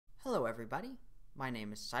Hello everybody, my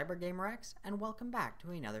name is CyberGamerX and welcome back to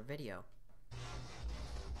another video.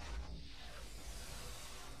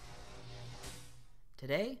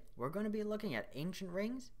 Today, we're going to be looking at ancient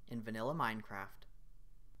rings in vanilla Minecraft.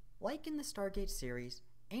 Like in the Stargate series,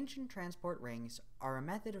 ancient transport rings are a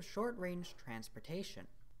method of short-range transportation,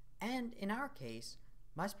 and in our case,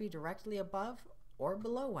 must be directly above or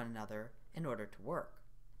below one another in order to work.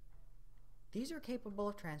 These are capable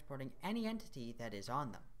of transporting any entity that is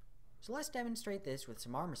on them. So let's demonstrate this with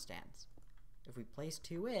some armor stands. If we place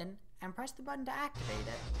two in and press the button to activate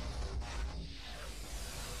it,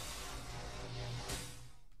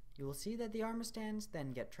 you will see that the armor stands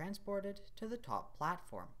then get transported to the top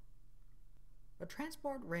platform. But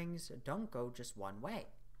transport rings don't go just one way.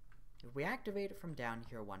 If we activate it from down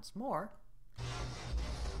here once more,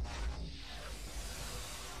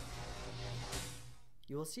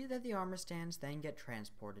 you will see that the armor stands then get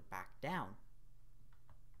transported back down.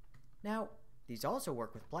 Now, these also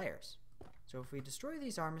work with players. So if we destroy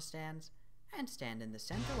these armor stands and stand in the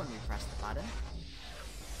center when we press the button,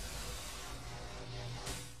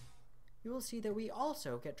 you will see that we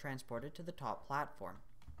also get transported to the top platform.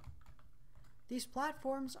 These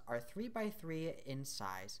platforms are 3x3 in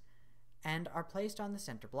size and are placed on the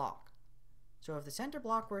center block. So if the center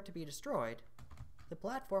block were to be destroyed, the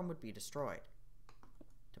platform would be destroyed.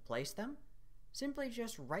 To place them, simply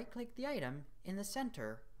just right-click the item in the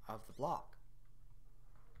center of the block.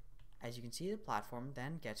 As you can see, the platform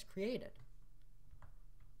then gets created.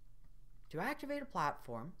 To activate a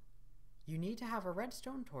platform, you need to have a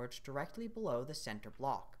redstone torch directly below the center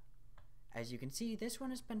block. As you can see, this one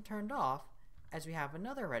has been turned off as we have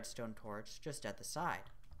another redstone torch just at the side.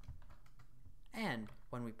 And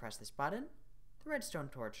when we press this button, the redstone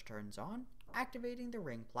torch turns on, activating the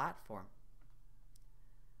ring platform.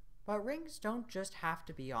 But rings don't just have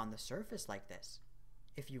to be on the surface like this.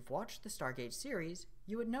 If you've watched the Stargate series,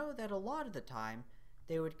 you would know that a lot of the time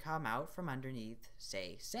they would come out from underneath,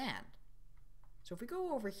 say, sand. So if we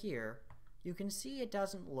go over here, you can see it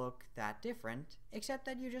doesn't look that different, except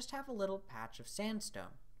that you just have a little patch of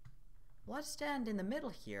sandstone. Let's stand in the middle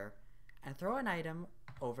here and throw an item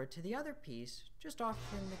over to the other piece just off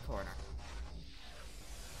in the corner.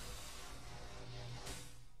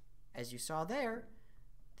 As you saw there,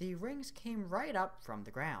 the rings came right up from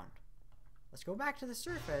the ground. Let's go back to the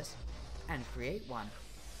surface and create one.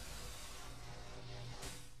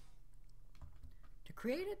 To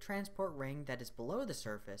create a transport ring that is below the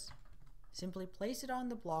surface, simply place it on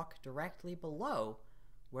the block directly below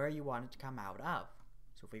where you want it to come out of.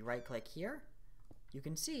 So if we right-click here, you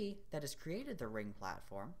can see that it's created the ring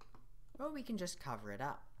platform, or we can just cover it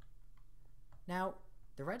up. Now,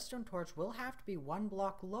 the redstone torch will have to be one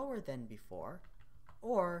block lower than before,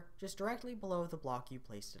 or just directly below the block you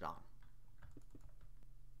placed it on.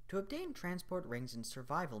 To obtain transport rings in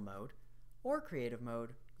survival mode or creative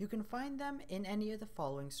mode, you can find them in any of the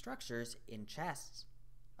following structures in chests: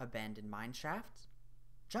 abandoned mine shafts,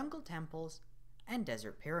 jungle temples, and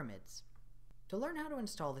desert pyramids. To learn how to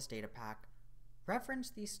install this data pack, reference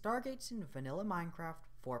the Stargates in Vanilla Minecraft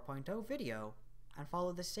 4.0 video and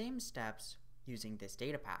follow the same steps using this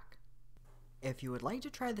data pack. If you would like to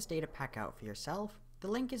try this data pack out for yourself, the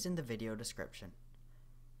link is in the video description.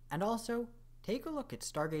 And also, take a look at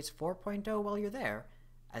Stargates 4.0 while you're there,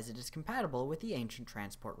 as it is compatible with the ancient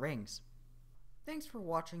transport rings. Thanks for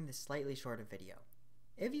watching this slightly shorter video.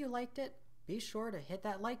 If you liked it, be sure to hit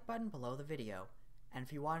that like button below the video, and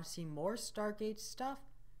if you want to see more Stargate stuff,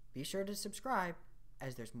 be sure to subscribe,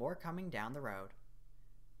 as there's more coming down the road.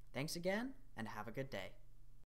 Thanks again, and have a good day.